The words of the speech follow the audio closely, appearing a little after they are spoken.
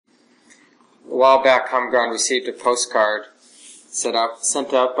while back, Hamgran received a postcard sent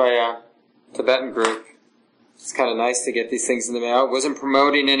out by a Tibetan group. It's kind of nice to get these things in the mail. It wasn't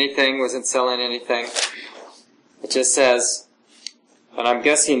promoting anything, wasn't selling anything. It just says, and I'm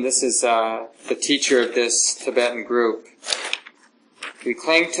guessing this is the teacher of this Tibetan group. We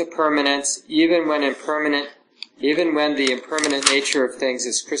cling to permanence even when the impermanent nature of things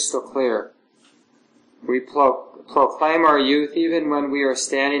is crystal clear. We proclaim our youth even when we are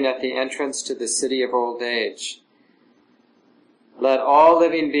standing at the entrance to the city of old age. Let all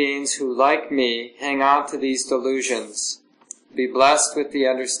living beings who, like me, hang on to these delusions be blessed with the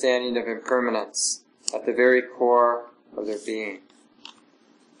understanding of impermanence at the very core of their being.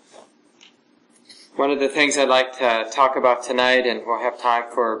 One of the things I'd like to talk about tonight, and we'll have time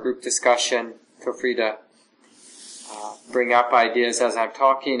for a group discussion, feel free to bring up ideas as I'm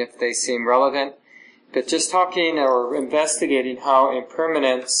talking if they seem relevant, but just talking or investigating how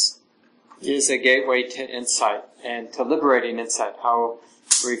impermanence is a gateway to insight and to liberating insight, how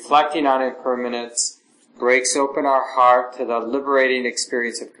reflecting on impermanence breaks open our heart to the liberating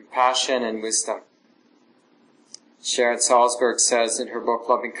experience of compassion and wisdom. Sharon Salzberg says in her book,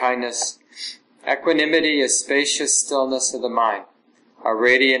 Loving Kindness, equanimity is spacious stillness of the mind, a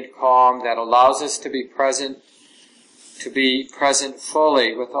radiant calm that allows us to be present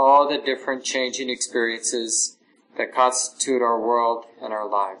fully with all the different changing experiences that constitute our world and our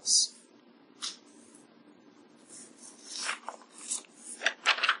lives.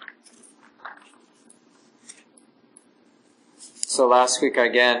 So last week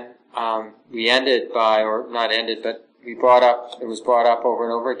again, we ended by, or not ended, but it was brought up over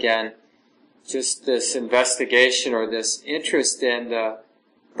and over again, just this investigation or this interest in the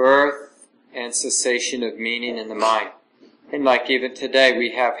birth and cessation of meaning in the mind. And like even today,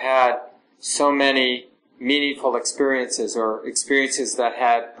 we have had so many meaningful experiences or experiences that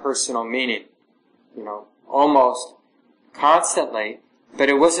had personal meaning, almost constantly, but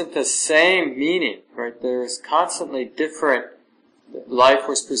it wasn't the same meaning, right? There's constantly different, life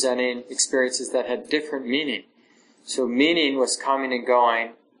was presenting experiences that had different meaning. So meaning was coming and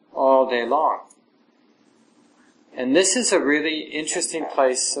going all day long. And this is a really interesting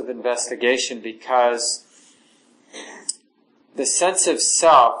place of investigation because the sense of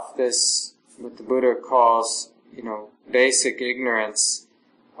self, this, what the Buddha calls, basic ignorance,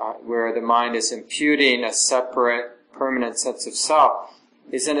 where the mind is imputing a separate, permanent sense of self,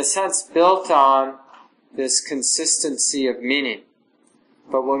 is in a sense built on this consistency of meaning.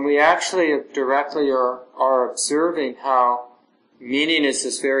 But when we actually directly are observing how meaning is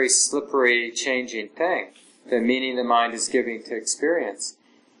this very slippery, changing thing, the meaning the mind is giving to experience,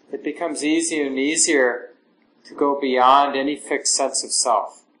 it becomes easier and easier to go beyond any fixed sense of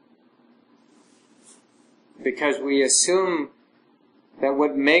self. Because we assume that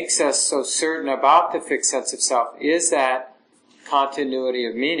what makes us so certain about the fixed sense of self is that continuity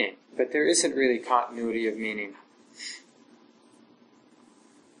of meaning. But there isn't really continuity of meaning.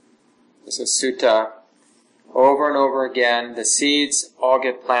 There's a sutta, over and over again, the seeds all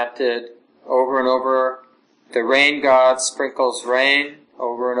get planted, over and over, the rain god sprinkles rain,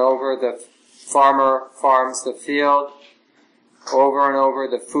 over and over, the farmer farms the field, over and over,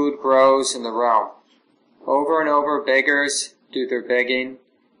 the food grows in the realm. Over and over, beggars do their begging,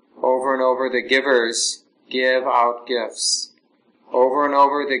 over and over, the givers give out gifts. Over and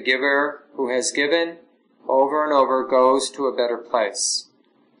over, the giver who has given, over and over, goes to a better place.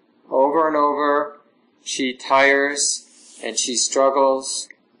 Over and over, she tires and she struggles.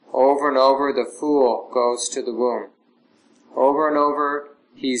 Over and over, the fool goes to the womb. Over and over,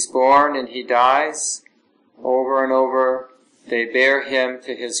 he's born and he dies. Over and over, they bear him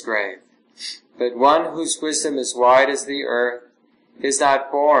to his grave. But one whose wisdom is wide as the earth is not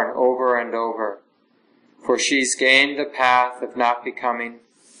born over and over, for she's gained the path of not becoming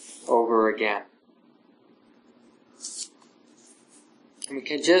over again. We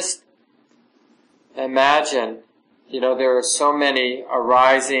can just imagine, there are so many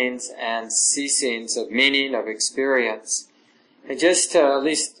arisings and ceasings of meaning, of experience. And just to at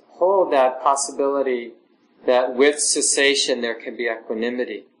least hold that possibility that with cessation there can be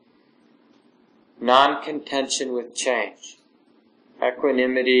equanimity. Non-contention with change.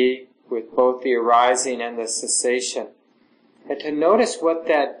 Equanimity with both the arising and the cessation. And to notice what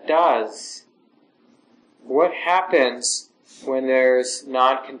that does. What happens when there's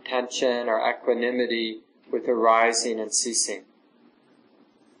non-contention or equanimity with arising and ceasing.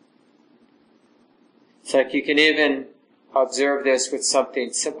 It's like you can even observe this with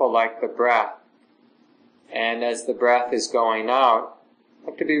something simple like the breath. And as the breath is going out, you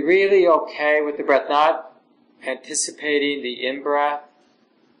have to be really okay with the breath, not anticipating the in-breath,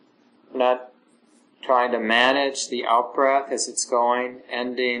 not trying to manage the out-breath as it's going,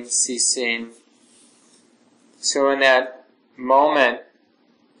 ending, ceasing. So in that moment,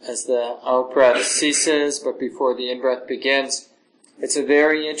 as the out-breath ceases, but before the in-breath begins, it's a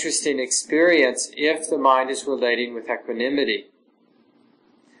very interesting experience if the mind is relating with equanimity.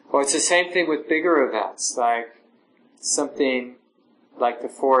 Well, it's the same thing with bigger events, like something like the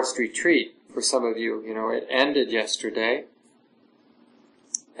forest retreat. For some of you, it ended yesterday.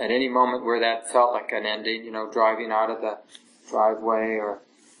 At any moment where that felt like an ending, driving out of the driveway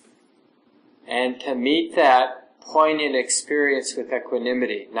and to meet that poignant experience with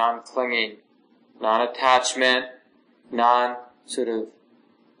equanimity, non-clinging, non-attachment, sort of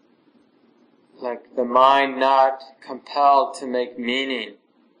like the mind not compelled to make meaning,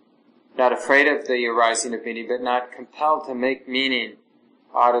 not afraid of the arising of meaning, but not compelled to make meaning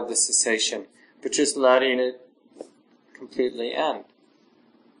out of the cessation, but just letting it completely end.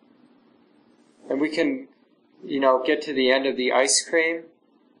 And we can, get to the end of the ice cream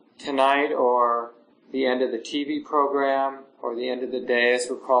tonight, or the end of the TV program, or the end of the day as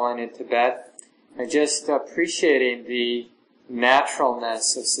we're calling into bed, and just appreciating the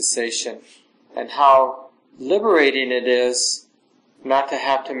naturalness of cessation and how liberating it is not to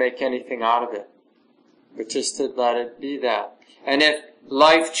have to make anything out of it, but just to let it be that. And if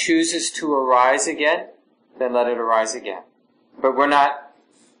life chooses to arise again, then let it arise again. But we're not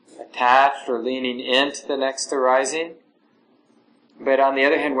attached or leaning into the next arising. But on the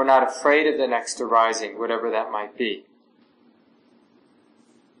other hand, we're not afraid of the next arising, whatever that might be.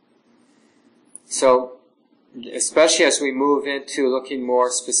 So, especially as we move into looking more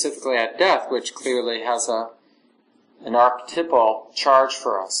specifically at death, which clearly has an archetypal charge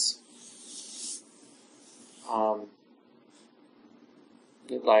for us.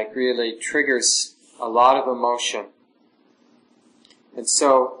 It really triggers a lot of emotion. And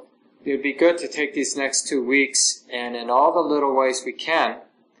so it would be good to take these next 2 weeks and in all the little ways we can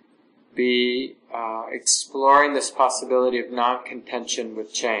be exploring this possibility of non-contention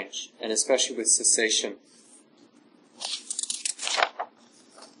with change, and especially with cessation.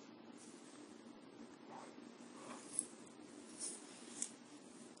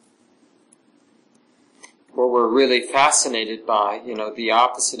 What we're really fascinated by, the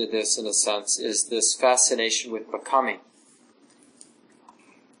opposite of this in a sense, is this fascination with becoming.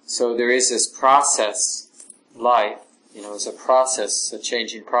 So there is this process, life, is a process, a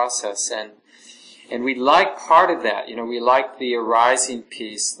changing process, and we like part of that, we like the arising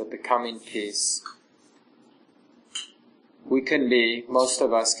piece, the becoming piece. Most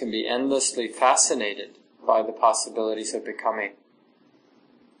of us can be endlessly fascinated by the possibilities of becoming.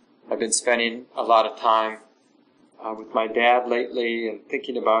 I've been spending a lot of time with my dad lately and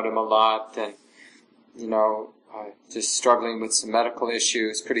thinking about him a lot, and, just struggling with some medical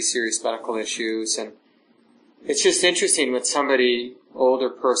issues, pretty serious medical issues, and it's just interesting with somebody, older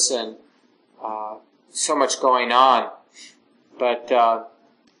person, so much going on, but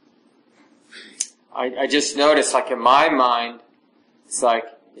I just noticed, like in my mind, it's like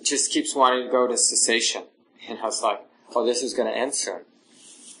it just keeps wanting to go to cessation, it's like, oh, this is going to end soon.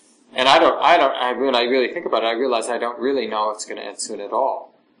 And when I really think about it, I realize I don't really know it's going to end soon at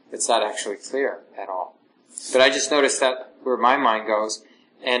all. It's not actually clear at all. But I just noticed that where my mind goes,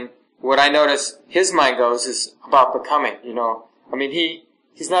 and what I notice his mind goes is about becoming,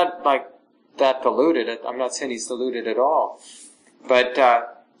 he's not like that deluded. I'm not saying he's deluded at all. But,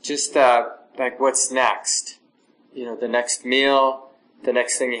 like what's next? The next meal, the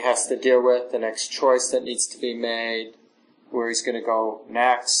next thing he has to deal with, the next choice that needs to be made, where he's going to go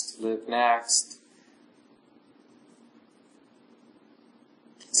next, live next.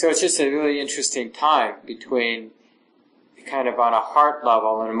 So it's just a really interesting time between kind of on a heart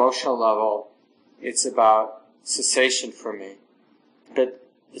level, an emotional level, it's about cessation for me. But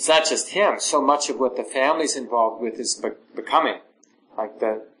it's not just him. So much of what the family's involved with is becoming. Like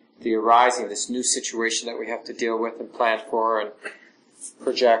the arising, this new situation that we have to deal with and plan for and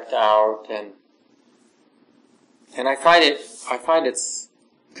project out, and I find it's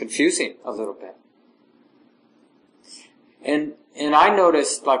confusing a little bit. And I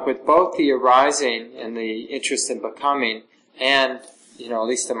noticed, like with both the arising and the interest in becoming, and, at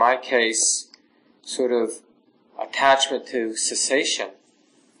least in my case, sort of attachment to cessation,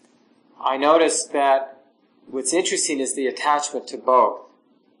 I noticed that what's interesting is the attachment to both.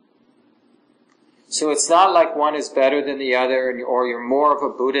 So it's not like one is better than the other, or you're more of a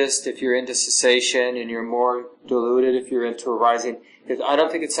Buddhist if you're into cessation, and you're more deluded if you're into arising. I don't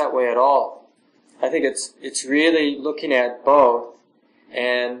think it's that way at all. I think it's really looking at both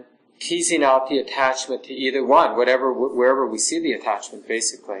and teasing out the attachment to either one, wherever we see the attachment,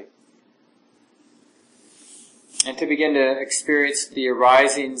 basically. and to begin to experience the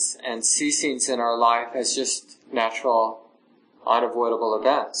arisings and ceasings in our life as just natural, unavoidable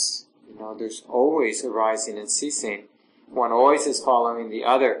events. There's always arising and ceasing. One always is following the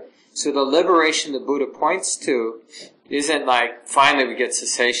other. So the liberation the Buddha points to isn't like finally we get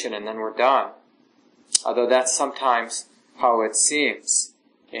cessation and then we're done. Although that's sometimes how it seems,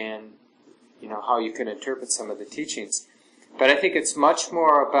 and how you can interpret some of the teachings. But I think it's much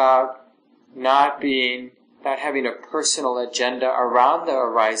more about not having a personal agenda around the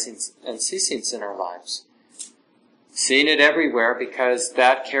arisings and ceasings in our lives. Seeing it everywhere, because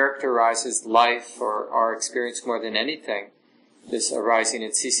that characterizes life or our experience more than anything, this arising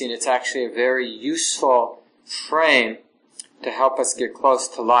and ceasing. It's actually a very useful frame to help us get close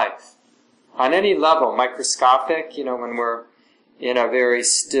to life. On any level, microscopic, when we're in a very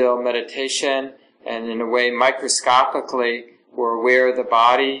still meditation, and in a way microscopically we're aware of the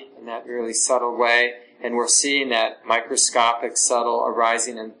body in that really subtle way, and we're seeing that microscopic, subtle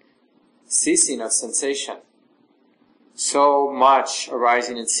arising and ceasing of sensation. So much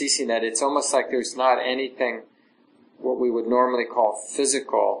arising and ceasing that it's almost like there's not anything what we would normally call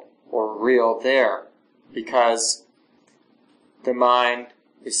physical or real there, because the mind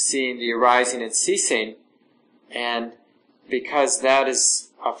is seeing the arising and ceasing, and because that is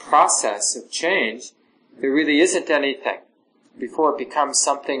a process of change, there really isn't anything. Before it becomes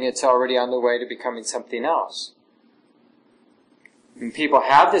something, it's already on the way to becoming something else. And people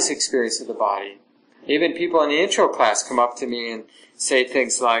have this experience of the body. Even people in the intro class come up to me and say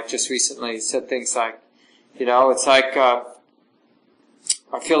things like, just recently said things like, it's like, I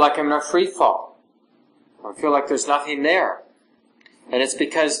feel like I'm in a free fall. I feel like there's nothing there. And it's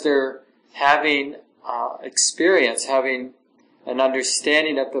because they're having experience, having an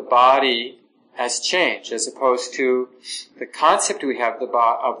understanding of the body as change, as opposed to the concept we have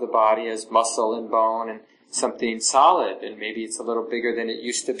of the body as muscle and bone and something solid, and maybe it's a little bigger than it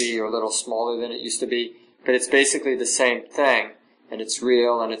used to be or a little smaller than it used to be, but it's basically the same thing, and it's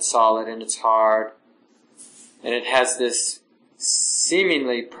real and it's solid and it's hard, and it has this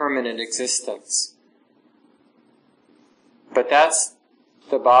seemingly permanent existence. But that's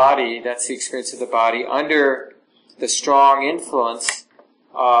the body, that's the experience of the body under the strong influence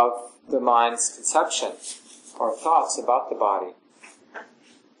of the mind's conception or thoughts about the body.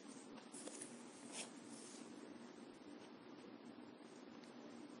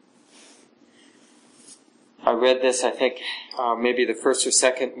 I read this, I think, maybe the first or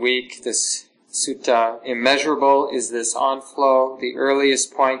second week, this sutta, immeasurable is this onflow, the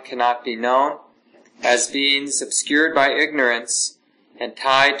earliest point cannot be known. As beings obscured by ignorance and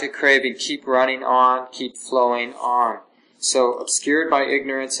tied to craving, keep running on, keep flowing on. So, obscured by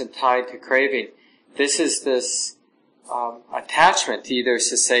ignorance and tied to craving. This is this attachment to either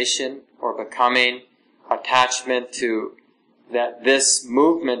cessation or becoming, attachment to that this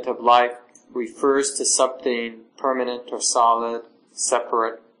movement of life refers to something permanent or solid,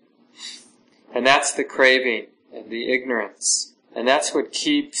 separate. And that's the craving and the ignorance. And that's what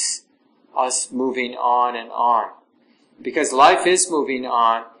keeps us moving on and on. Because life is moving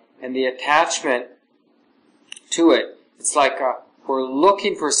on, and the attachment to it, it's like we're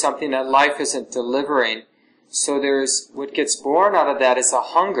looking for something that life isn't delivering. So there's, what gets born out of that is a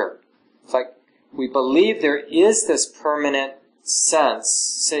hunger. It's like we believe there is this permanent sense,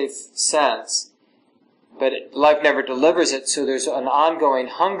 safe sense, but life never delivers it, so there's an ongoing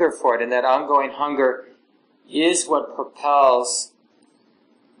hunger for it, and that ongoing hunger is what propels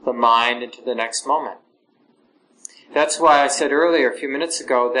the mind into the next moment. That's why I said earlier, a few minutes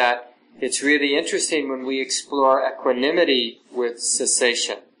ago, that it's really interesting when we explore equanimity with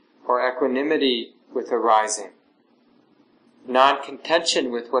cessation, or equanimity with arising.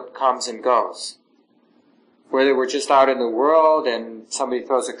 Non-contention with what comes and goes. Whether we're just out in the world and somebody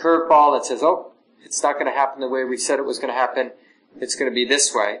throws a curveball and says, oh, it's not going to happen the way we said it was going to happen, it's going to be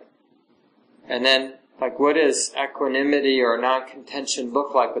this way. And then, like, what does equanimity or non-contention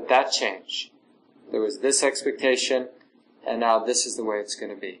look like with that change? There was this expectation, and now this is the way it's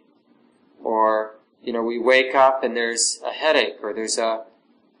going to be. Or, we wake up and there's a headache, or there's a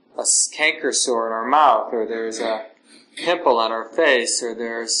canker sore in our mouth, or there's a pimple on our face, or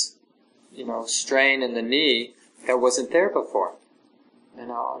there's, strain in the knee that wasn't there before. And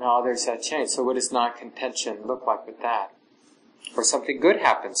now there's that change. So what does non-contention look like with that? Or something good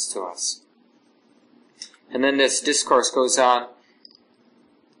happens to us. And then this discourse goes on.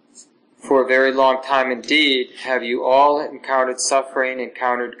 For a very long time indeed have you all encountered suffering,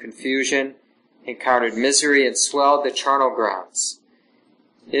 encountered confusion, encountered misery, and swelled the charnel grounds.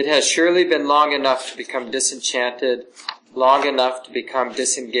 It has surely been long enough to become disenchanted, long enough to become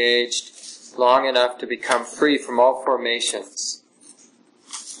disengaged, long enough to become free from all formations.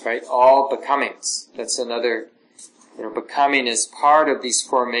 Right? All becomings. That's another, becoming is part of these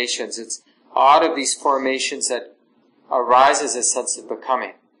formations. It's out of these formations that arises a sense of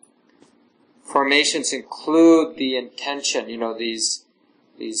becoming. Formations include the intention, these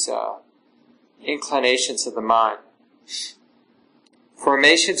inclinations of the mind.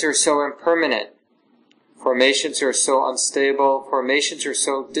 Formations are so impermanent. Formations are so unstable. Formations are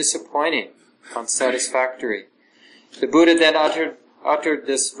so disappointing, unsatisfactory. The Buddha then uttered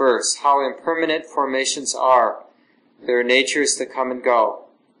this verse, how impermanent formations are. Their nature is to come and go.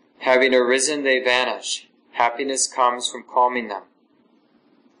 Having arisen, they vanish. Happiness comes from calming them.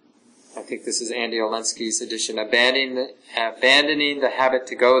 I think this is Andy Olensky's edition. Abandoning the habit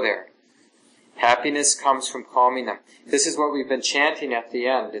to go there. Happiness comes from calming them. This is what we've been chanting at the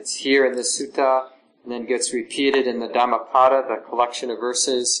end. It's here in the sutta, and then gets repeated in the Dhammapada, the collection of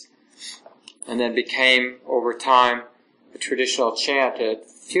verses, and then became, over time, a traditional chant at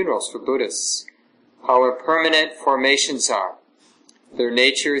funerals for Buddhists. How impermanent formations are. Their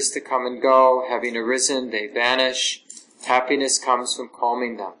nature is to come and go. Having arisen, they vanish. Happiness comes from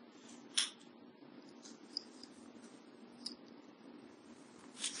calming them.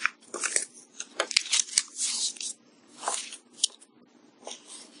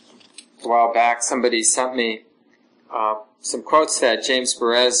 A while back, somebody sent me some quotes that James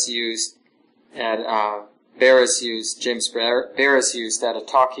Barres used at James Barres used at a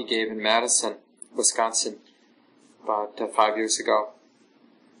talk he gave in Madison, Wisconsin, about 5 years ago.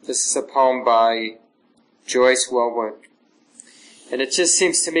 This is a poem by Joyce Wellwood, and it just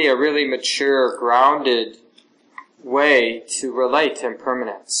seems to me a really mature, grounded way to relate to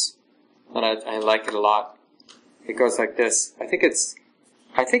impermanence, and I like it a lot. It goes like this. I think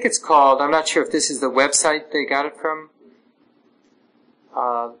it's called, I'm not sure if this is the website they got it from.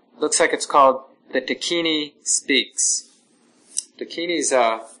 Looks like it's called The Dakini Speaks. Dakini is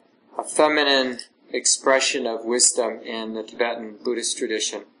a feminine expression of wisdom in the Tibetan Buddhist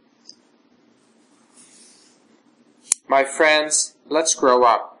tradition. My friends, let's grow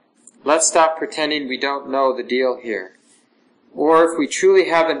up. Let's stop pretending we don't know the deal here. Or if we truly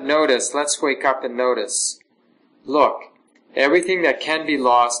haven't noticed, let's wake up and notice. Look, everything that can be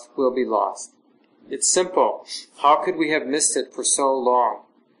lost will be lost. It's simple. How could we have missed it for so long?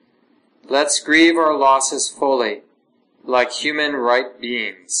 Let's grieve our losses fully, like human right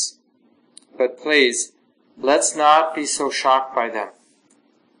beings. But please, let's not be so shocked by them.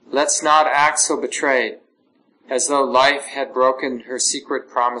 Let's not act so betrayed, as though life had broken her secret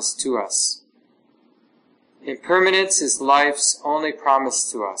promise to us. Impermanence is life's only promise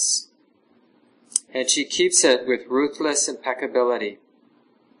to us, and she keeps it with ruthless impeccability.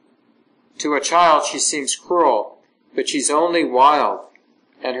 To a child she seems cruel, but she's only wild,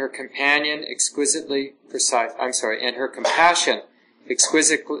 and her companion exquisitely precise. And her compassion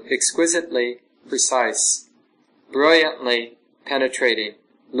exquisitely precise, brilliantly penetrating,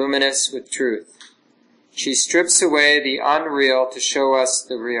 luminous with truth. She strips away the unreal to show us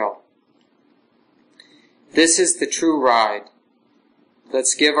the real. This is the true ride.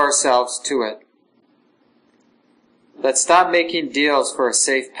 Let's give ourselves to it. Let's stop making deals for a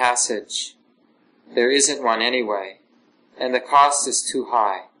safe passage. There isn't one anyway, and the cost is too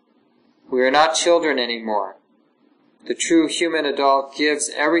high. We are not children anymore. The true human adult gives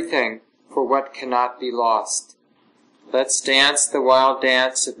everything for what cannot be lost. Let's dance the wild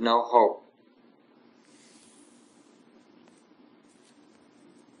dance of no hope.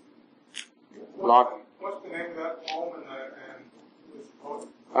 What's the name of that poem and who's the poet?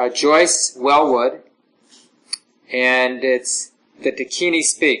 Joyce Wellwood, and it's The Dakini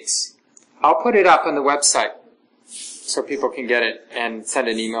Speaks. I'll put it up on the website so people can get it and send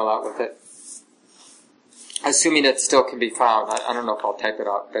an email out with it. Assuming it still can be found. I don't know if I'll type it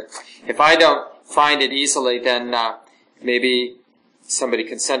out, but if I don't find it easily, then maybe somebody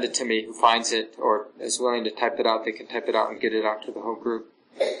can send it to me who finds it or is willing to type it out. They can type it out and get it out to the whole group.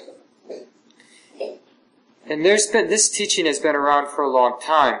 And this teaching has been around for a long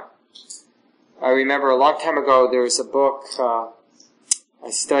time. I remember a long time ago there was a book, I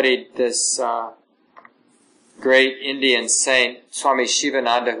studied this great Indian saint, Swami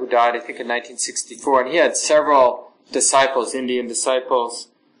Shivananda, who died, I think, in 1964. And he had several disciples, Indian disciples,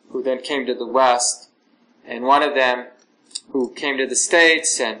 who then came to the West. And one of them, who came to the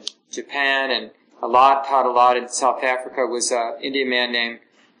States and Japan and taught a lot in South Africa, was an Indian man named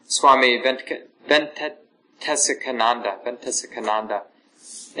Swami Ventesakananda.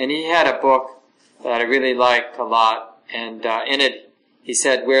 And he had a book that I really liked a lot. And in it, he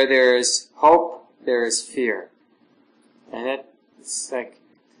said, where there is hope, there is fear. And it's like,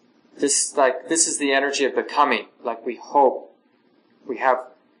 This is the energy of becoming. Like we hope, we have,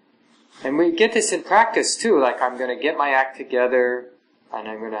 and we get this in practice too. Like I'm going to get my act together, and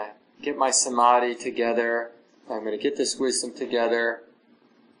I'm going to get my samadhi together. I'm going to get this wisdom together.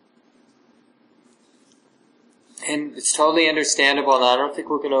 And it's totally understandable, and I don't think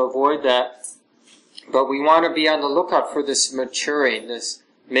we're going to avoid that. But we want to be on the lookout for this maturing, this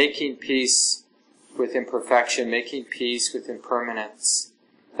making peace with imperfection, making peace with impermanence.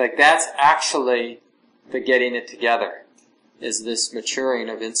 Like that's actually the getting it together, is this maturing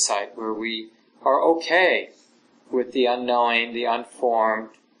of insight where we are okay with the unknowing, the unformed.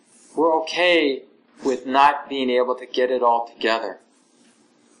 We're okay with not being able to get it all together.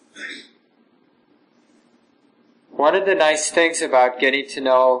 One of the nice things about getting to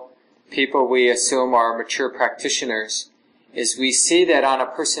know people we assume are mature practitioners is we see that on a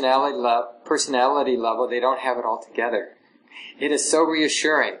personality level they don't have it all together. It is so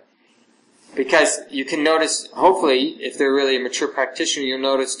reassuring because you can notice, hopefully, if they're really a mature practitioner, you'll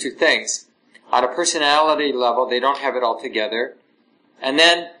notice two things. On a personality level, they don't have it all together. And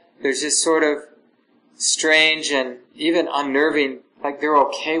then there's this sort of strange and even unnerving, like they're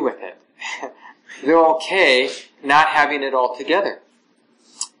okay with it. They're okay not having it all together.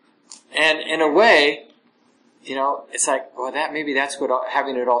 And in a way, it's like, well, maybe that's what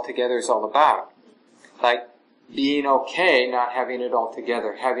having it all together is all about. Like, being okay not having it all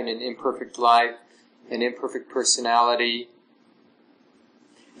together, having an imperfect life, an imperfect personality.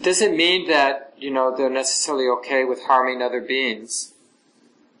 Doesn't mean that, they're necessarily okay with harming other beings.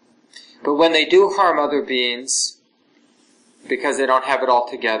 But when they do harm other beings, because they don't have it all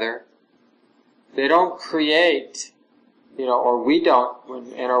together, they don't create, or we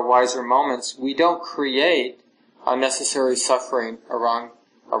don't, in our wiser moments, we don't create unnecessary suffering around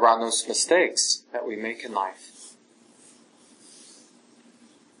those mistakes that we make in life.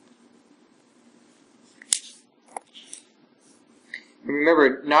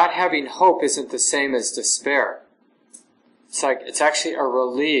 Remember, not having hope isn't the same as despair. It's actually a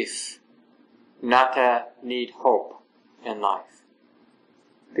relief not to need hope in life.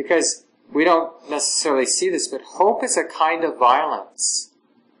 Because we don't necessarily see this, but hope is a kind of violence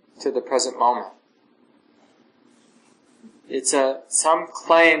to the present moment. It's some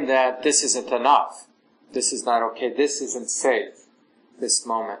claim that this isn't enough. This is not okay. This isn't safe. This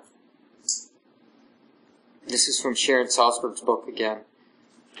moment. This is from Sharon Salzberg's book again.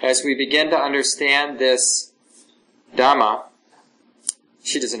 As we begin to understand this Dhamma,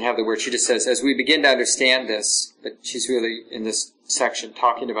 she doesn't have the word, she just says, as we begin to understand this, but she's really in this section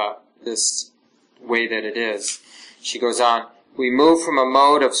talking about this way that it is. She goes on, we move from a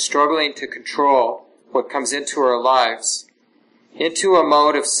mode of struggling to control what comes into our lives into a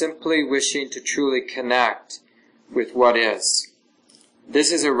mode of simply wishing to truly connect with what is.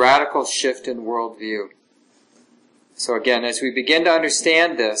 This is a radical shift in worldview. So again, as we begin to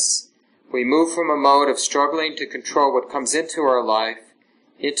understand this, we move from a mode of struggling to control what comes into our life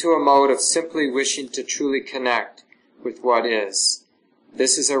into a mode of simply wishing to truly connect with what is.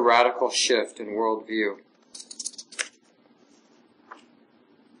 This is a radical shift in worldview.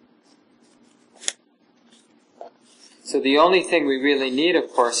 So the only thing we really need,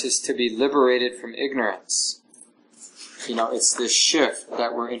 of course, is to be liberated from ignorance. It's this shift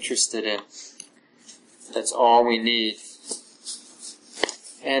that we're interested in. That's all we need.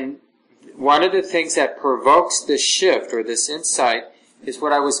 And one of the things that provokes this shift or this insight is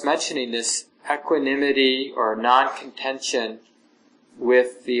what I was mentioning, this equanimity or non-contention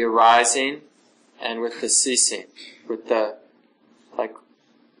with the arising and with the ceasing. With the,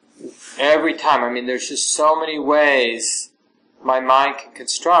 every time, there's just so many ways my mind can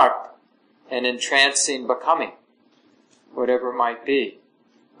construct an entrancing becoming, whatever it might be.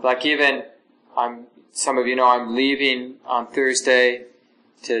 Like even, some of you know I'm leaving on Thursday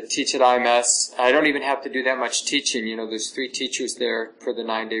to teach at IMS. I don't even have to do that much teaching. There's 3 teachers there for the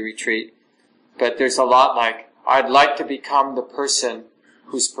 9-day retreat. But there's a lot I'd like to become the person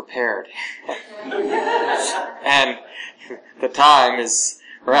who's prepared. And the time is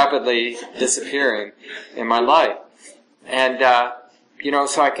rapidly disappearing in my life. And,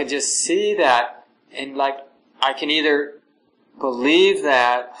 so I can just see that, and I can either believe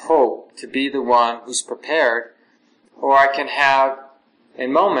that hope to be the one who's prepared, or I can have,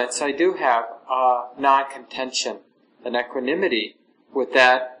 in moments, I do have non-contention, an equanimity with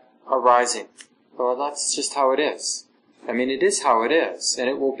that arising. Well, that's just how it is. It is how it is, and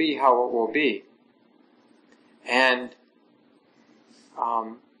it will be how it will be. And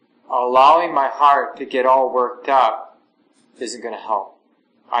allowing my heart to get all worked up isn't going to help.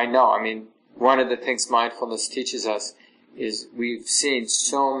 I know. One of the things mindfulness teaches us is we've seen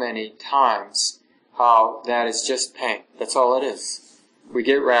so many times how that is just pain. That's all it is. We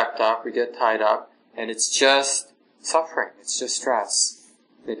get wrapped up, we get tied up, and it's just suffering. It's just stress.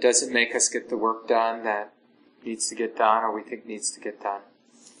 It doesn't make us get the work done that needs to get done or we think needs to get done.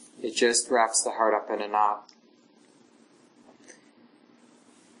 It just wraps the heart up in a knot.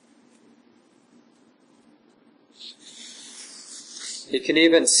 You can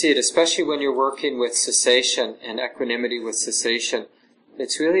even see it, especially when you're working with cessation and equanimity with cessation.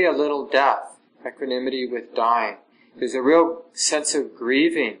 It's really a little death, equanimity with dying. There's a real sense of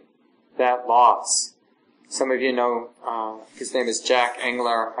grieving that loss. Some of you know, his name is Jack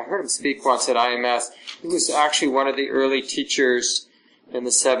Engler. I heard him speak once at IMS. He was actually one of the early teachers in the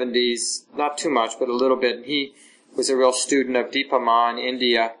 70s, not too much, but a little bit. And he was a real student of Deepa Ma in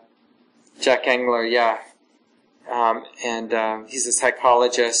India. Jack Engler, yeah. He's a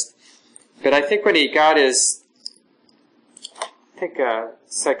psychologist. But I think when he got his,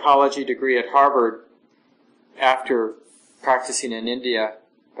 psychology degree at Harvard after practicing in India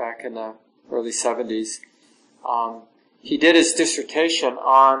back in the early 70s, he did his dissertation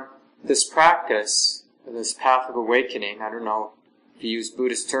on this practice, this path of awakening. I don't know if he used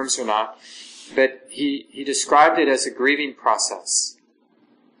Buddhist terms or not, but he described it as a grieving process.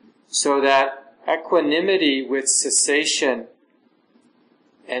 So that equanimity with cessation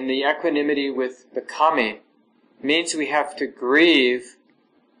and the equanimity with becoming means we have to grieve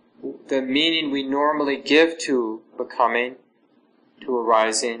the meaning we normally give to becoming, to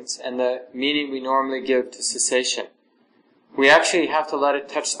arisings, and the meaning we normally give to cessation. We actually have to let it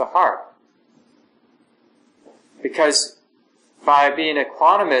touch the heart. Because by being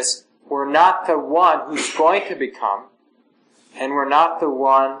equanimous, we're not the one who's going to become, and we're not the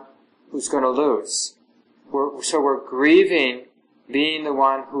one who's going to lose. So we're grieving being the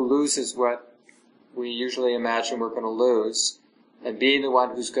one who loses what we usually imagine we're going to lose, and being the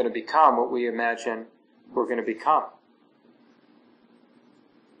one who's going to become what we imagine we're going to become.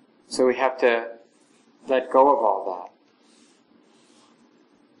 So we have to let go of all that.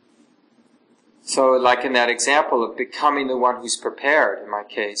 So like in that example of becoming the one who's prepared, in my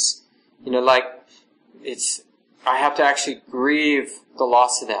case, I have to actually grieve the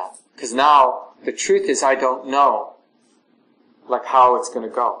loss of that. Because now, the truth is I don't know, how it's going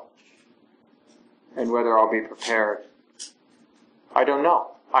to go. And whether I'll be prepared. I don't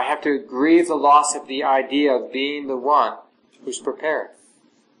know. I have to grieve the loss of the idea of being the one who's prepared.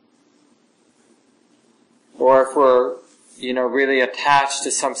 Or if we're, really attached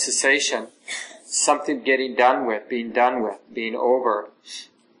to some cessation, something getting done with, being over,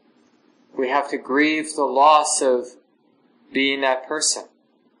 we have to grieve the loss of being that person.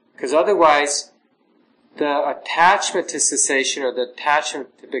 Because otherwise, the attachment to cessation or the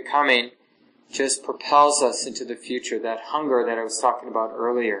attachment to becoming just propels us into the future, that hunger that I was talking about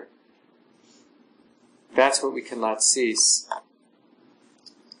earlier. That's what we can let cease.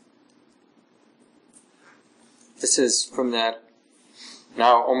 This is from that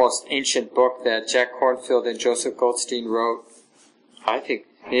now almost ancient book that Jack Kornfield and Joseph Goldstein wrote, I think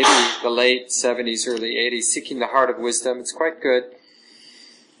maybe the late 70s, early 80s, Seeking the Heart of Wisdom. It's quite good.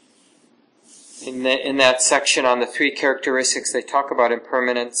 In that section on the 3 characteristics, they talk about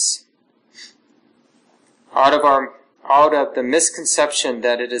impermanence. Out of the misconception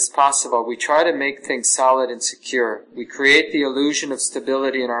that it is possible, we try to make things solid and secure. We create the illusion of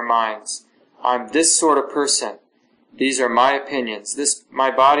stability in our minds. I'm this sort of person. These are my opinions. My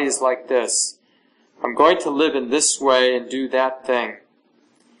body is like this. I'm going to live in this way and do that thing.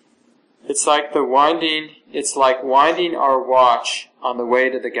 It's like winding our watch on the way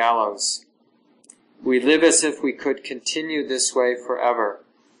to the gallows. We live as if we could continue this way forever.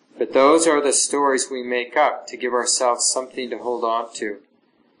 But those are the stories we make up to give ourselves something to hold on to.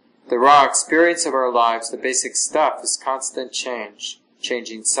 The raw experience of our lives, the basic stuff, is constant change.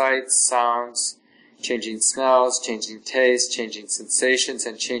 Changing sights, sounds, changing smells, changing tastes, changing sensations,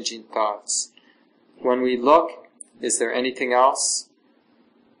 and changing thoughts. When we look, is there anything else?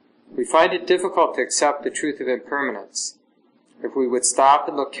 We find it difficult to accept the truth of impermanence. If we would stop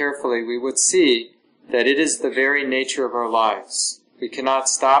and look carefully, we would see that it is the very nature of our lives. We cannot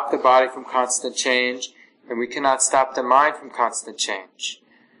stop the body from constant change, and we cannot stop the mind from constant change.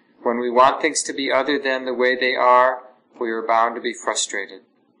 When we want things to be other than the way they are, we are bound to be frustrated.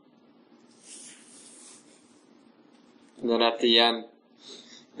 And then at the end,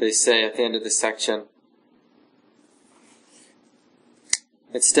 they say at the end of the section,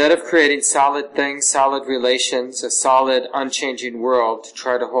 instead of creating solid things, solid relations, a solid, unchanging world to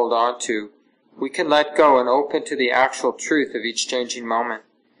try to hold on to, we can let go and open to the actual truth of each changing moment.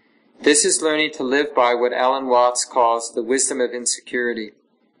 This is learning to live by what Alan Watts calls the wisdom of insecurity.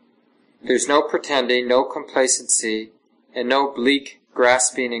 There's no pretending, no complacency, and no bleak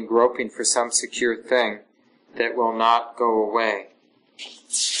grasping and groping for some secure thing that will not go away.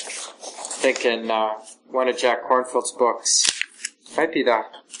 I think in one of Jack Kornfield's books, might be The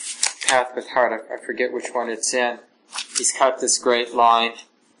Path with Heart, I forget which one it's in, he's got this great line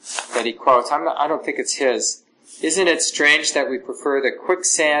that he quotes. I don't think it's his. Isn't it strange that we prefer the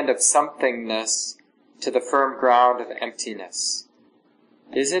quicksand of somethingness to the firm ground of emptiness?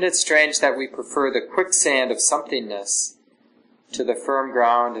 Isn't it strange that we prefer the quicksand of somethingness to the firm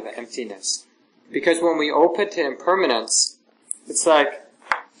ground of emptiness? Because when we open to impermanence, it's like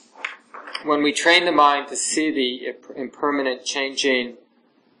when we train the mind to see the impermanent, changing,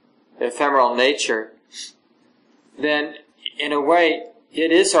 ephemeral nature, then in a way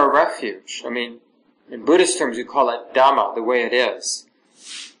it is our refuge. I mean, in Buddhist terms, we call it Dhamma, the way it is.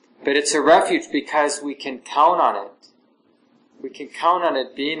 But it's a refuge because we can count on it. We can count on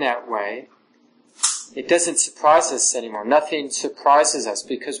it being that way. It doesn't surprise us anymore. Nothing surprises us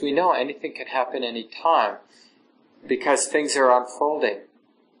because we know anything can happen any time because things are unfolding.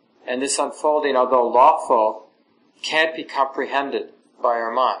 And this unfolding, although lawful, can't be comprehended by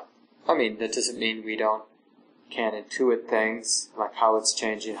our mind. I mean, that doesn't mean we can't intuit things, like how it's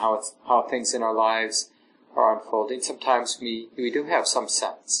changing, how things in our lives are unfolding. Sometimes we do have some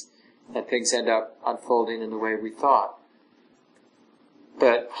sense, and things end up unfolding in the way we thought.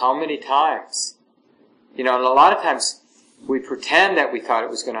 But how many times? And a lot of times we pretend that we thought it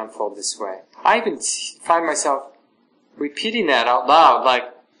was going to unfold this way. I even find myself repeating that out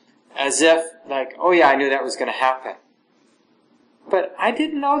loud, as if, oh yeah, I knew that was going to happen. But I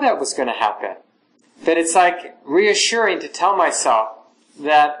didn't know that was going to happen. That it's like reassuring to tell myself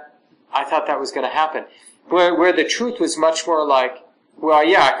that I thought that was going to happen. Where the truth was much more like, well,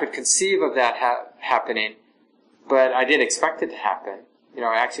 yeah, I could conceive of that happening, but I didn't expect it to happen.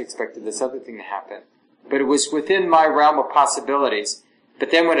 I actually expected this other thing to happen. But it was within my realm of possibilities. But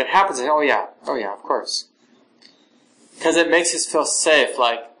then when it happens, I say, oh yeah, of course. Because it makes us feel safe,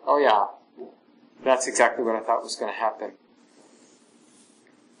 oh yeah, that's exactly what I thought was going to happen.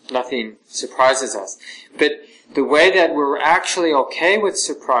 Nothing surprises us. But the way that we're actually okay with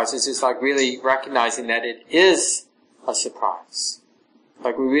surprises is really recognizing that it is a surprise.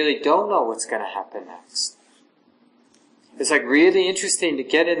 We really don't know what's going to happen next. It's really interesting to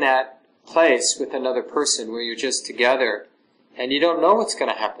get in that place with another person where you're just together and you don't know what's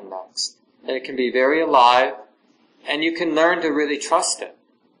going to happen next. And it can be very alive and you can learn to really trust it.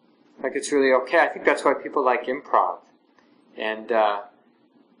 It's really okay. I think that's why people like improv. And,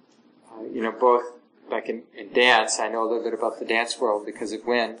 both, in dance, I know a little bit about the dance world because of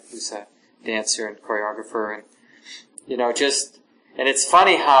Wynn, who's a dancer and choreographer, and, and it's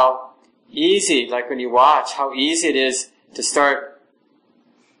funny how easy, when you watch, how easy it is to start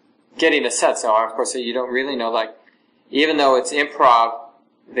getting a sense. Now, of course, you don't really know, even though it's improv,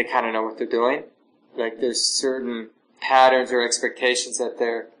 they kind of know what they're doing. There's certain patterns or expectations that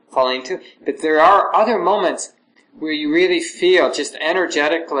they're falling into. But there are other moments where you really feel, just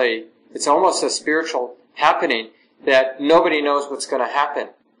energetically, it's almost a spiritual happening, that nobody knows what's going to happen.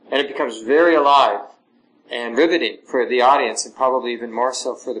 And it becomes very alive and riveting for the audience, and probably even more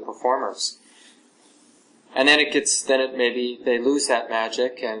so for the performers. And then maybe they lose that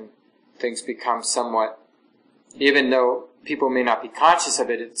magic and things become somewhat, even though people may not be conscious of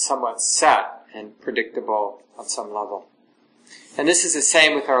it, it's somewhat set and predictable on some level. And this is the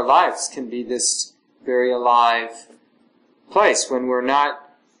same with our lives, can be this very alive place when we're not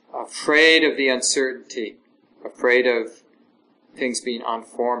afraid of the uncertainty, afraid of things being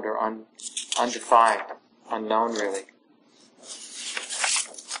unformed or undefined, unknown really.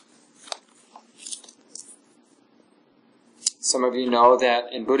 Some of you know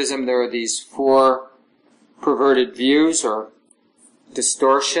that in Buddhism there are these 4 perverted views or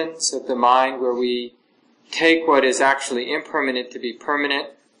distortions of the mind where we take what is actually impermanent to be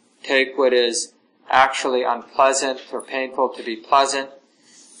permanent, take what is actually unpleasant or painful to be pleasant,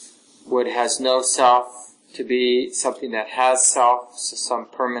 what has no self to be something that has self, so some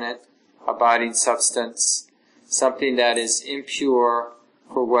permanent, abiding substance, something that is impure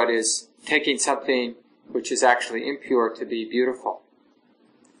for what is taking something which is actually impure to be beautiful.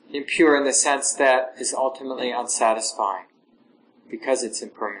 Impure in the sense that is ultimately unsatisfying because it's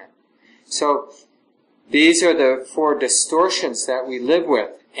impermanent. So these are the 4 distortions that we live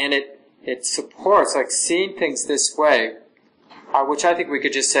with, and it supports, seeing things this way, which I think we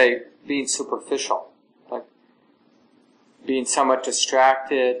could just say being superficial, being somewhat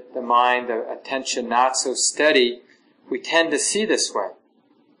distracted, the mind, the attention not so steady, we tend to see this way.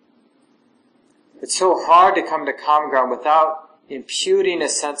 It's so hard to come to common ground without imputing a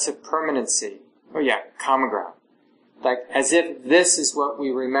sense of permanency. Oh yeah, common ground. Like, as if this is what we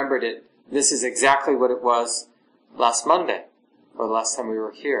remembered it, this is exactly what it was last Monday, or the last time we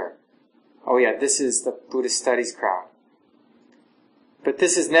were here. Oh yeah, this is the Buddhist studies crowd. But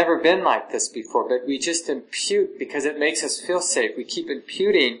this has never been like this before, but we just impute because it makes us feel safe. We keep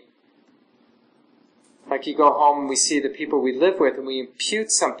imputing. Like you go home and we see the people we live with and we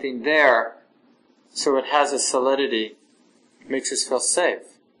impute something there so it has a solidity. It makes us feel safe.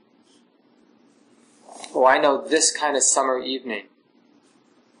 Oh, I know this kind of summer evening.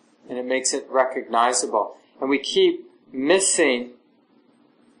 And it makes it recognizable. And we keep missing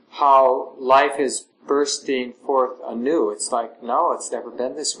how life is bursting forth anew. It's like, no, it's never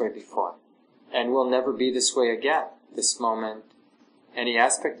been this way before. And will never be this way again. This moment, any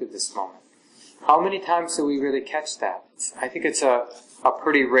aspect of this moment. How many times do we really catch that? I think it's a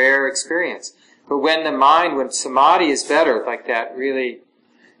pretty rare experience. But when the mind, when samadhi is better, like that really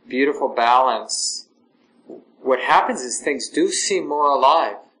beautiful balance, what happens is things do seem more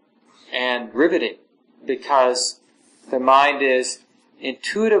alive and riveting because the mind is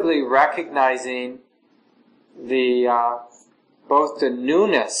intuitively recognizing the both the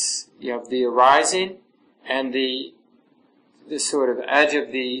newness of the arising and the sort of edge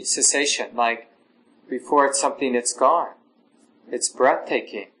of the cessation. Like before it's something that's gone. It's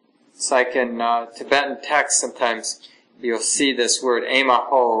breathtaking. It's like in Tibetan text sometimes you'll see this word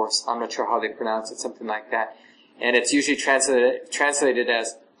emaho, or I'm not sure how they pronounce it, something like that. And it's usually translated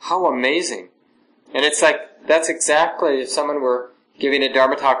as, how amazing. And it's like, that's exactly, if someone were giving a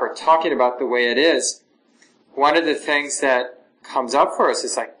Dharma talk or talking about the way it is, one of the things that comes up for us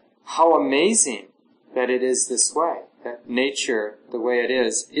is like, how amazing that it is this way. That nature, the way it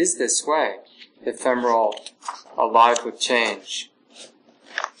is this way. Ephemeral, alive with change.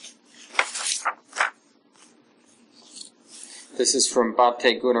 This is from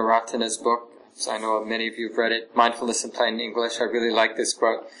Bhante Gunaratana's book. So I know many of you have read it. Mindfulness in Plain English. I really like this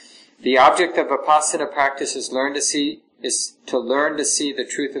quote. The object of Vipassana practice is to learn to see the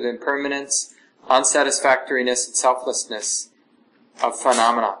truth of impermanence, unsatisfactoriness, and selflessness of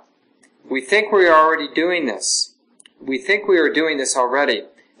phenomena. We think we are already doing this. We think we are doing this already,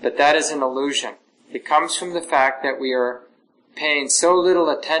 but that is an illusion. It comes from the fact that we are paying so little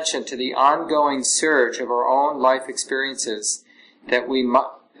attention to the ongoing surge of our own life experiences that we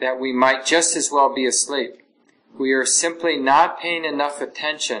might just as well be asleep. We are simply not paying enough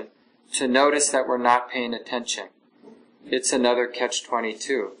attention to notice that we're not paying attention. It's another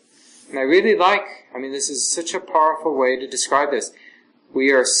catch-22. And I really this is such a powerful way to describe this.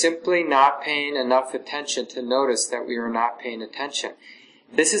 We are simply not paying enough attention to notice that we are not paying attention.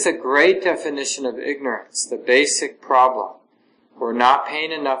 This is a great definition of ignorance, the basic problem. We're not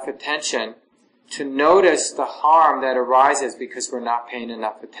paying enough attention to notice the harm that arises because we're not paying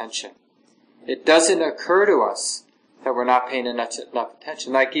enough attention. It doesn't occur to us that we're not paying enough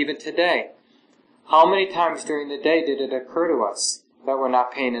attention. Like even today, how many times during the day did it occur to us that we're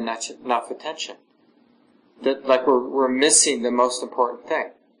not paying enough attention? That like we're missing the most important thing.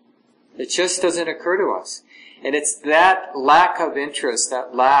 It just doesn't occur to us. And it's that lack of interest,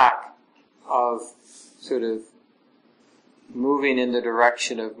 that lack of sort of moving in the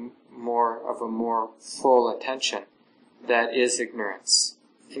direction of a more full attention that is ignorance.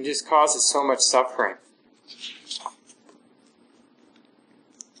 It just causes so much suffering.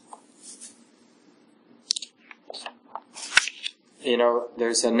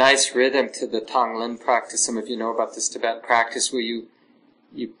 There's a nice rhythm to the Tonglen practice. Some of you know about this Tibetan practice where you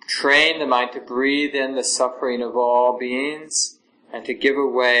train the mind to breathe in the suffering of all beings and to give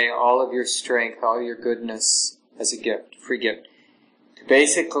away all of your strength, all your goodness as a gift, free gift. To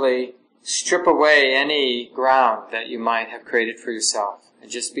basically strip away any ground that you might have created for yourself and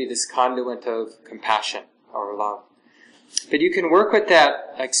just be this conduit of compassion or love. But you can work with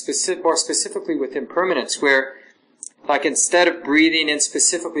that more specifically with impermanence, where like instead of breathing in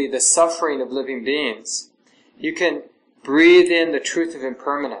specifically the suffering of living beings, you can breathe in the truth of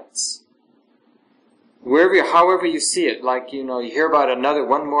impermanence. However you see it, like, you hear about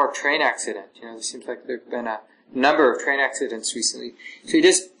one more train accident. It seems like there have been a number of train accidents recently. So you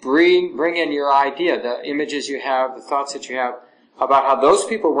just bring in your idea, the images you have, the thoughts that you have about how those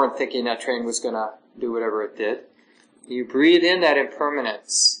people weren't thinking that train was going to do whatever it did. You breathe in that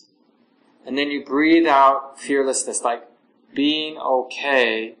impermanence. And then you breathe out fearlessness, like being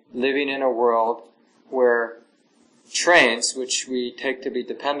okay, living in a world where trains, which we take to be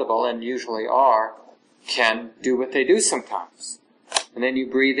dependable and usually are, can do what they do sometimes. And then you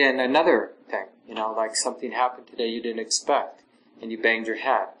breathe in another thing, like something happened today you didn't expect, and you banged your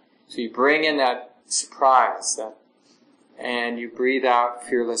head. So you bring in that surprise, and you breathe out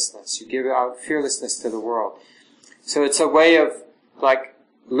fearlessness. You give out fearlessness to the world. So it's a way of like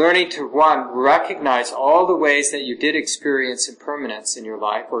learning to recognize all the ways that you did experience impermanence in your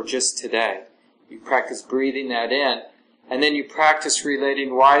life, or just today. You practice breathing that in, and then you practice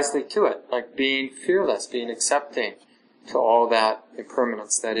relating wisely to it, like being fearless, being accepting to all that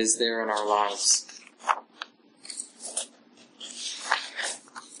impermanence that is there in our lives.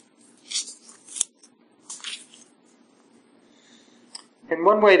 And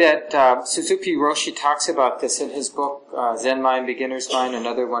one way that Suzuki Roshi talks about this in his book, Zen Mind, Beginner's Mind,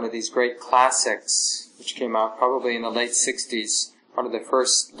 another one of these great classics, which came out probably in the late 60s, one of the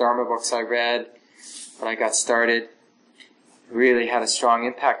first Dharma books I read when I got started, really had a strong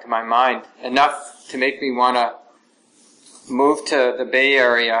impact on my mind, enough to make me want to move to the Bay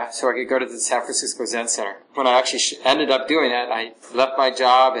Area so I could go to the San Francisco Zen Center. When I actually ended up doing that, I left my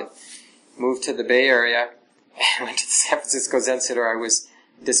job and moved to the Bay Area and went to the San Francisco Zen Center. I was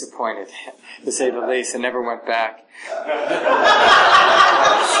disappointed, to say the least, and never went back.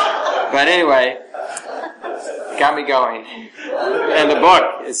 But anyway, it got me going. And the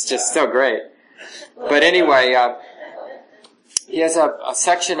book is just so great. But anyway, he has a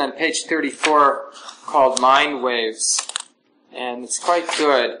section on page 34 called Mind Waves, and it's quite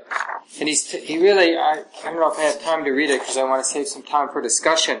good. And he really, I don't know if I have time to read it because I want to save some time for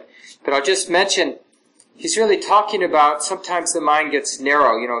discussion, but I'll just mention, he's really talking about sometimes the mind gets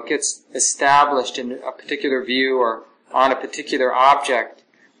narrow, it gets established in a particular view or on a particular object.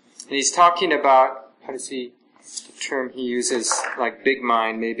 And he's talking about, the term he uses, like big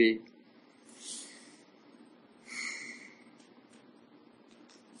mind maybe.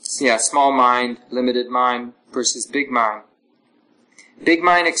 Yeah, small mind, limited mind versus big mind. Big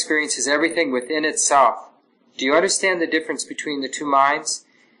mind experiences everything within itself. Do you understand the difference between the two minds?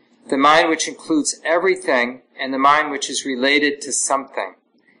 The mind which includes everything and the mind which is related to something.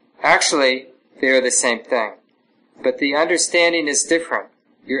 Actually, they are the same thing. But the understanding is different.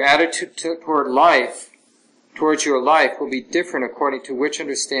 Your attitude towards your life will be different according to which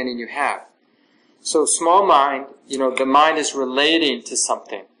understanding you have. So small mind, the mind is relating to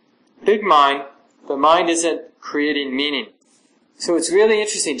something. Big mind, the mind isn't creating meaning. So it's really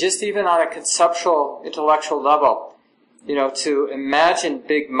interesting, just even on a conceptual, intellectual level, to imagine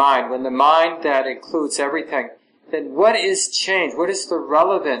big mind, when the mind that includes everything, then what is change? What is the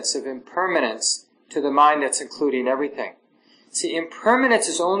relevance of impermanence to the mind that's including everything? See, impermanence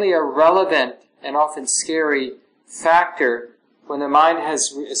is only a relevant and often scary factor when the mind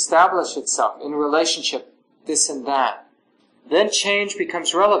has established itself in relationship, this and that. Then change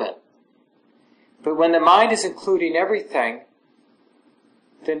becomes relevant. But when the mind is including everything,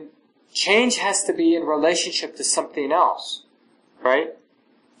 then change has to be in relationship to something else, right?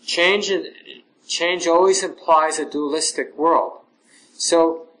 Change always implies a dualistic world.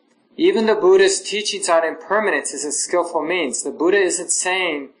 So even the Buddha's teachings on impermanence is a skillful means. The Buddha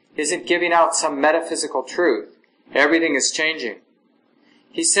isn't giving out some metaphysical truth. Everything is changing.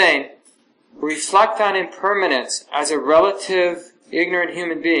 He's saying, reflect on impermanence as a relative, ignorant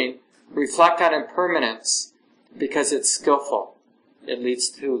human being. Reflect on impermanence because it's skillful. It leads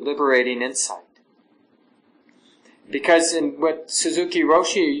to liberating insight. Because in what Suzuki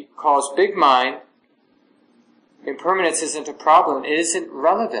Roshi calls big mind, impermanence isn't a problem. It isn't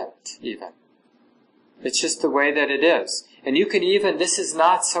relevant even. It's just the way that it is. And you can this is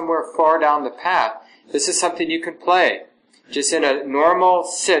not somewhere far down the path. This is something you can play. Just in a normal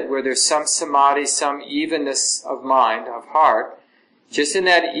sit where there's some samadhi, some evenness of mind, of heart, just in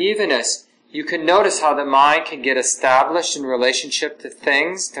that evenness, you can notice how the mind can get established in relationship to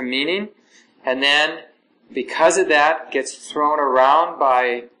things, to meaning, and then because of that gets thrown around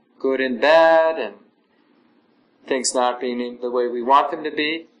by good and bad and things not being the way we want them to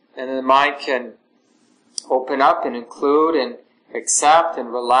be, and then the mind can open up and include and accept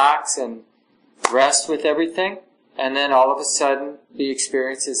and relax and rest with everything, and then all of a sudden the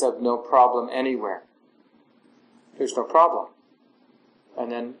experience is of no problem anywhere. There's no problem. And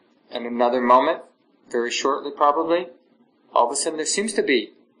then in another moment, very shortly probably, all of a sudden there seems to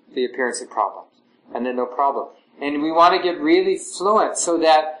be the appearance of problems. And then no problem. And we want to get really fluent so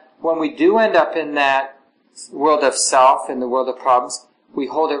that when we do end up in that world of self, in the world of problems, we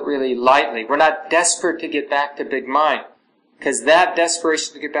hold it really lightly. We're not desperate to get back to big mind. Because that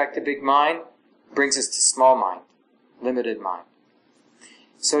desperation to get back to big mind brings us to small mind, limited mind.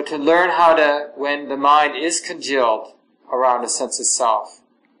 So to learn how to, when the mind is congealed around a sense of self,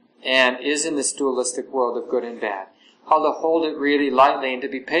 and is in this dualistic world of good and bad, how to hold it really lightly and to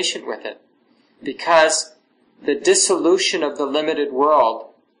be patient with it. Because the dissolution of the limited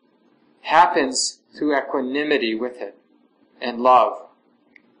world happens through equanimity with it, and love,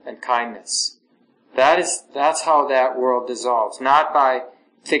 and kindness. That's how that world dissolves, not by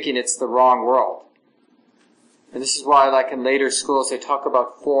thinking it's the wrong world. And this is why, like in later schools, they talk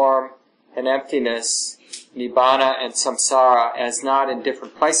about form and emptiness, nibbana and samsara, as not in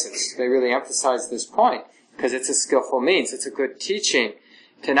different places. They really emphasize this point, because it's a skillful means. It's a good teaching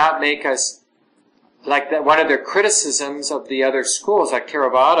to not make us, like that. One of their criticisms of the other schools, like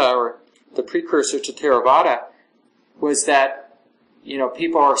Theravada, or the precursor to Theravada, was that,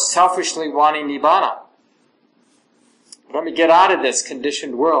 people are selfishly wanting nibbana. Let me get out of this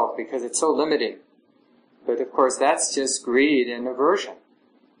conditioned world because it's so limiting. But of course, that's just greed and aversion.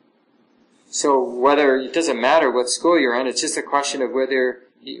 So it doesn't matter what school you're in, it's just a question of whether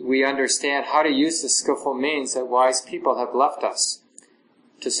we understand how to use the skillful means that wise people have left us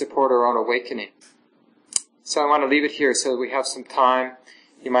to support our own awakening. So I want to leave it here so that we have some time.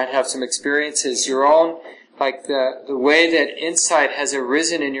 You might have some experiences, your own, like the way that insight has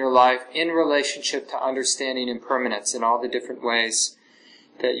arisen in your life in relationship to understanding impermanence in all the different ways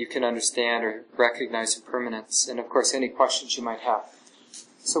that you can understand or recognize impermanence. And of course, any questions you might have.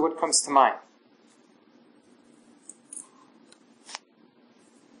 So what comes to mind?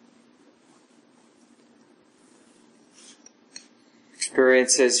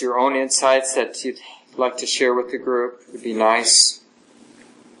 Experiences, your own insights that you'd like to share with the group would be nice.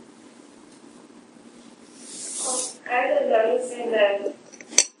 I've been noticing that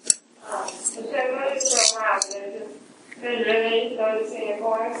it's been really so hard. I've just been really noticing it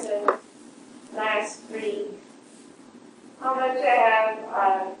more since last week. How much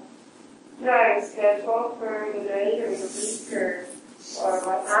I have scheduled for the day or the week or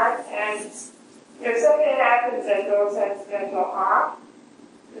whatnot. And if something happens that throws that schedule off,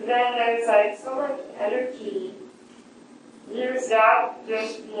 then there's like so much energy used up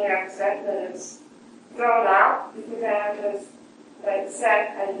just being upset that it's thrown out because I have this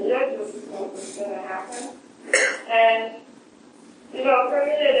set idea this is what's going to happen. And for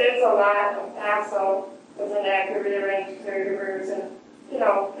me it is a lot of hassle with an active rearranged caregivers, and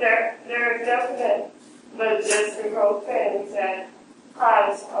there are definite logistical things that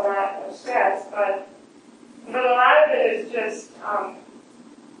cause a lot of stress, but a lot of it is just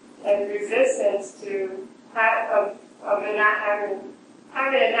resistance to of it not having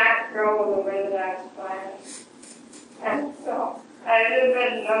it not grow the way that I was planning. And so I've just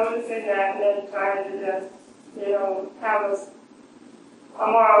been noticing that and then trying to just, have a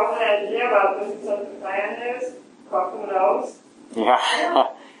more open idea about this is what the plan is, but who knows? Yeah.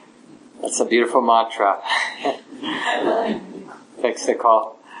 That's a beautiful mantra. Thanks,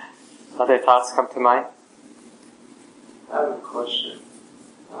 Nicole. Other thoughts come to mind? I have a question.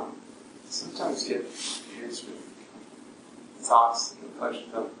 Sometimes get confused with talks and the question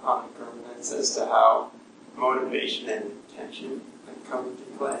on impermanence as to how motivation and intention come into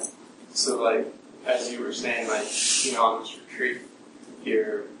play. So, as you were saying, on this retreat,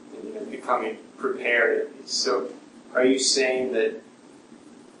 you're becoming prepared. So, are you saying that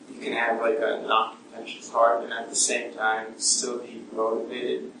you can have a non-contentious heart and at the same time still be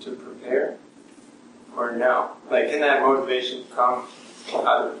motivated to prepare? Or no? Can that motivation come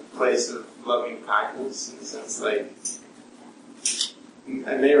out of a place of loving kindness in the sense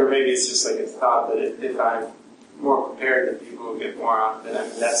maybe it's just a thought that if I'm more prepared, then people will get more on it. I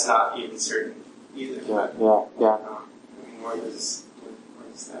mean, that's not even certain either. Yeah. Where does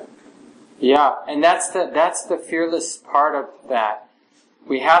that come? Yeah, and that's the fearless part of that.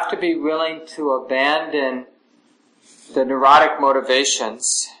 We have to be willing to abandon the neurotic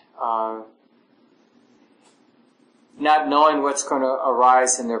motivations, not knowing what's going to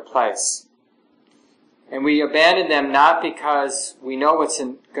arise in their place. And we abandon them not because we know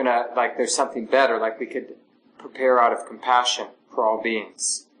there's something better, like we could prepare out of compassion for all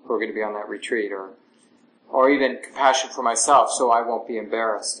beings who are going to be on that retreat, or even compassion for myself so I won't be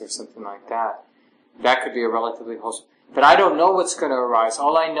embarrassed or something like that. That could be a relatively wholesome. But I don't know what's going to arise.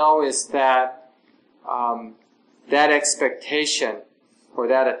 All I know is that that expectation or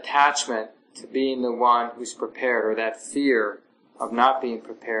that attachment to being the one who's prepared, or that fear of not being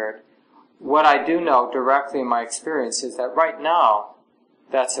prepared, what I do know directly in my experience is that right now,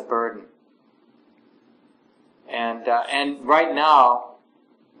 that's a burden. And right now,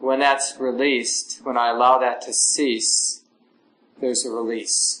 when that's released, when I allow that to cease, there's a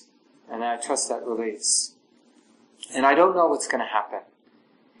release. And I trust that release. And I don't know what's going to happen.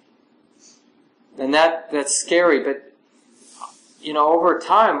 And that's scary, but over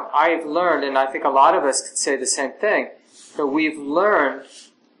time, I've learned, and I think a lot of us could say the same thing, that we've learned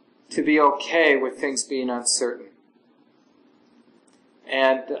to be okay with things being uncertain.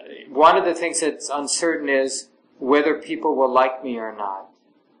 And one of the things that's uncertain is whether people will like me or not,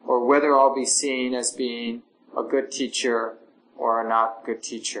 or whether I'll be seen as being a good teacher or a not good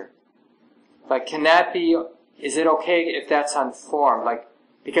teacher. Like, can that be, is it okay if that's unformed? Like,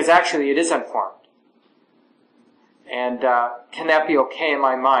 because actually it is unformed. And can that be okay in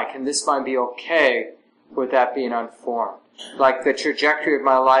my mind? Can this mind be okay with that being unformed? Like, the trajectory of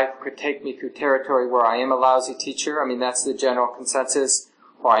my life could take me through territory where I am a lousy teacher. I mean, that's the general consensus.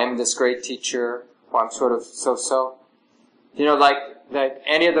 Or I am this great teacher. Or I'm sort of so-so. You know, like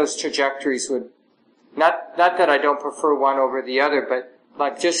any of those trajectories would, not that I don't prefer one over the other, but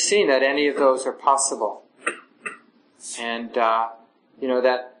like just seeing that any of those are possible. And, you know,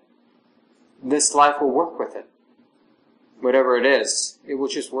 that this life will work with it. Whatever it is, it will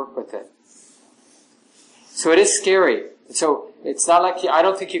just work with it. So it is scary. So it's not like, I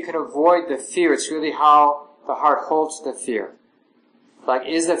don't think you can avoid the fear. It's really how the heart holds the fear. Like,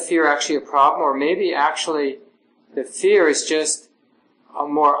 is the fear actually a problem? Or maybe actually the fear is just a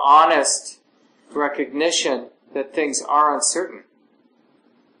more honest recognition that things are uncertain.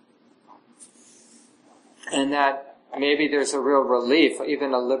 And that maybe there's a real relief,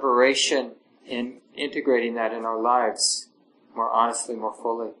 even a liberation in integrating that in our lives more honestly, more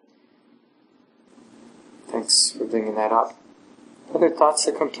fully. Thanks for bringing that up. Other thoughts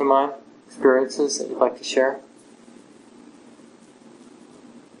that come to mind? Experiences that you'd like to share?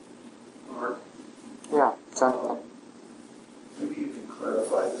 Mark? Yeah, Jonathan. Maybe you can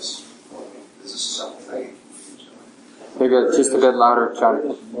clarify this for me. This is something I get confused on. Maybe just a bit louder, Where Jonathan.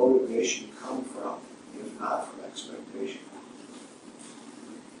 does motivation come from, if not from expectation?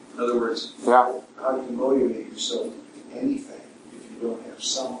 In other words, Yeah. how do you motivate yourself to do anything if you don't have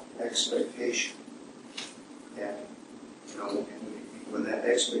some expectation? And, you know, when that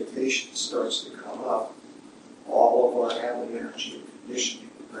expectation starts to come up, all of our habit, energy, and conditioning,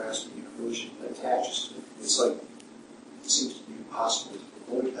 grasping, and illusion attaches to it. It's like, it seems to be impossible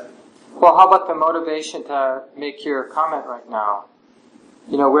to avoid that. Well, how about the motivation to make your comment right now?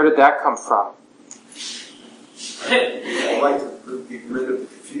 You know, where did that come from? I like to get rid of the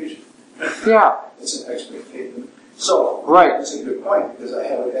confusion. Yeah. It's an expectation. So, Right. It's a good point, because I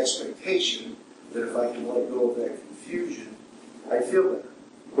have an expectation that if I can let go of that confusion, I feel better.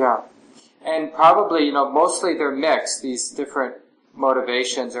 Yeah. And probably, you know, mostly they're mixed, these different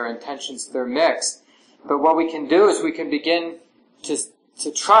motivations or intentions, they're mixed. But what we can do is we can begin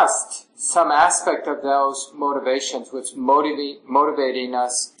to trust some aspect of those motivations which motivating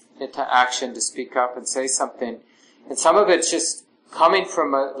us into action to speak up and say something. And some of it's just coming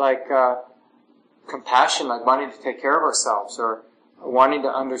from compassion, like wanting to take care of ourselves or wanting to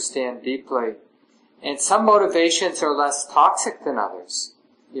understand deeply. And some motivations are less toxic than others.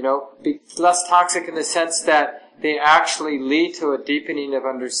 You know, less toxic in the sense that they actually lead to a deepening of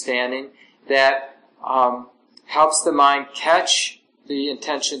understanding that helps the mind catch the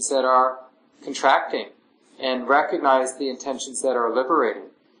intentions that are contracting and recognize the intentions that are liberating.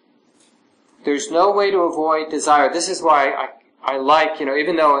 There's no way to avoid desire. This is why I like, you know,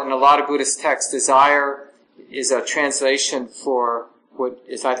 even though in a lot of Buddhist texts, desire is a translation for what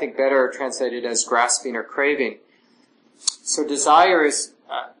is, I think, better translated as grasping or craving. So desire is,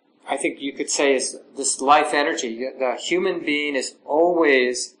 I think you could say, is this life energy. The human being is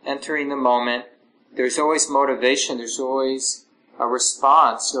always entering the moment. There's always motivation. There's always a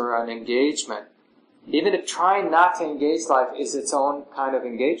response or an engagement. Even if trying not to engage life is its own kind of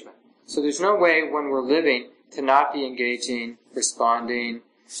engagement. So there's no way when we're living to not be engaging, responding,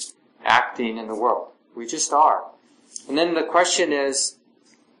 acting in the world. We just are. And then the question is,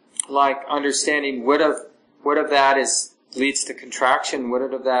 like, understanding what of that leads to contraction, what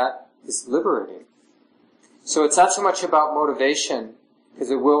of that is liberating. So it's not so much about motivation, because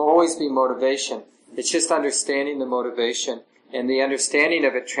it will always be motivation. It's just understanding the motivation, and the understanding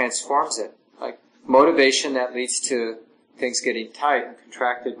of it transforms it. Like motivation that leads to things getting tight, and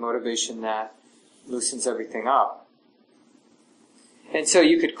contracted motivation that loosens everything up. And so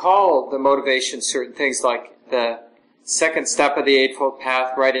you could call the motivation certain things like the second step of the Eightfold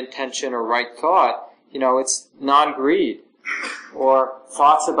Path, right intention or right thought. You know, it's non-greed, or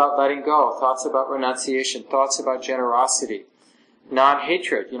thoughts about letting go, thoughts about renunciation, thoughts about generosity,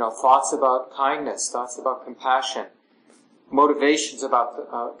 non-hatred, you know, thoughts about kindness, thoughts about compassion, motivations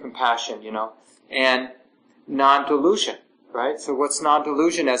about compassion, you know, and non-delusion, right? So what's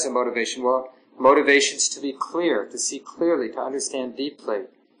non-delusion as a motivation? Well, motivations to be clear, to see clearly, to understand deeply,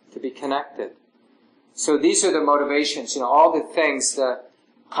 to be connected. So these are the motivations, you know, all the things that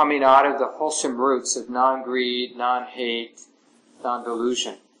coming out of the wholesome roots of non-greed, non-hate,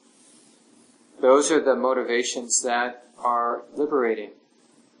 non-delusion. Those are the motivations that are liberating.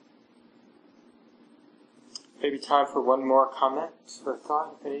 maybe time for one more comment or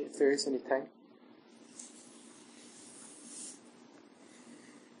thought, if there is anything.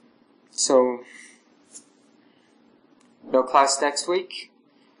 So, no class next week.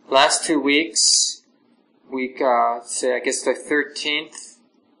 Last 2 weeks, say I guess the 13th,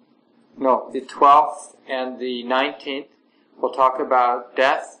 no, the 12th and the 19th, we'll talk about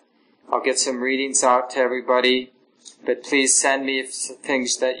death. I'll get some readings out to everybody, but please send me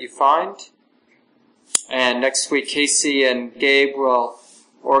things that you find. And next week, Casey and Gabe will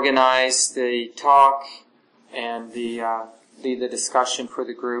organize the talk and lead the discussion for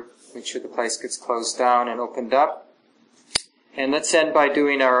the group. Make sure the place gets closed down and opened up. And let's end by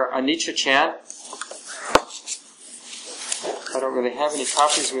doing our Anicca chant. I don't really have any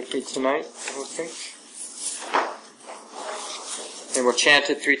copies with me tonight, I don't think. And we'll chant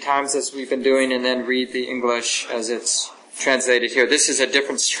it 3 times as we've been doing, and then read the English as it's translated here. This is a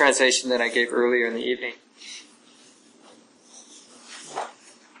different translation than I gave earlier in the evening.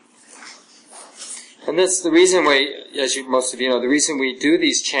 And that's the reason most of you know, the reason we do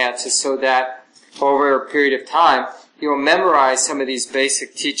these chants is so that over a period of time, you'll memorize some of these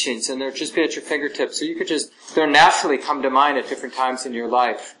basic teachings, and they'll just be at your fingertips. So they'll naturally come to mind at different times in your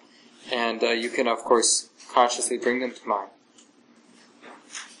life. And you can, of course, consciously bring them to mind.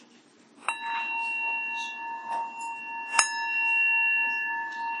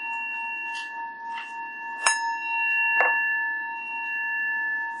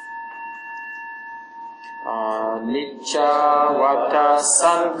 Anicca vata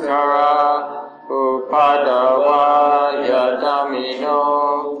sankhara upadava yadamino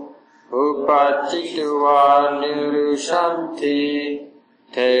upatitva nirushanti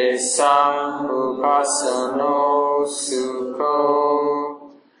te sam upasano sukho.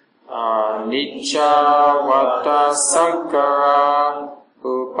 Anicca vata sankhara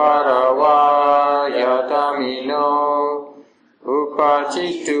upadava yadamino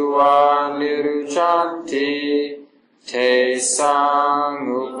upatitva niruchanti te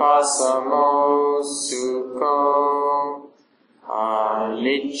sang upasamo sukho.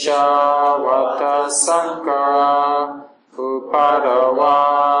 Anicca vata sankhara upadava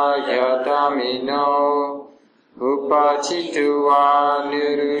yadamino upatitva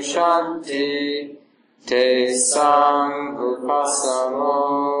nirushanti te sang upasamo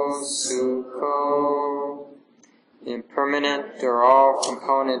sukho. Impermanent are all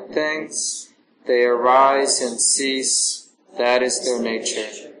component things. They arise and cease. That is their nature.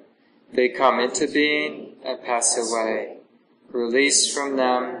 They come into being and pass away. Release from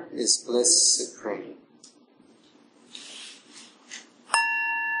them is bliss supreme.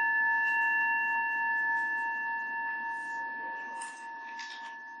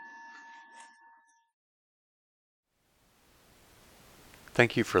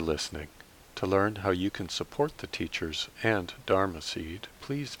 Thank you for listening. To learn how you can support the teachers and Dharma Seed,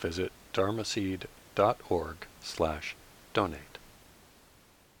 please visit dharmaseed.org/donate.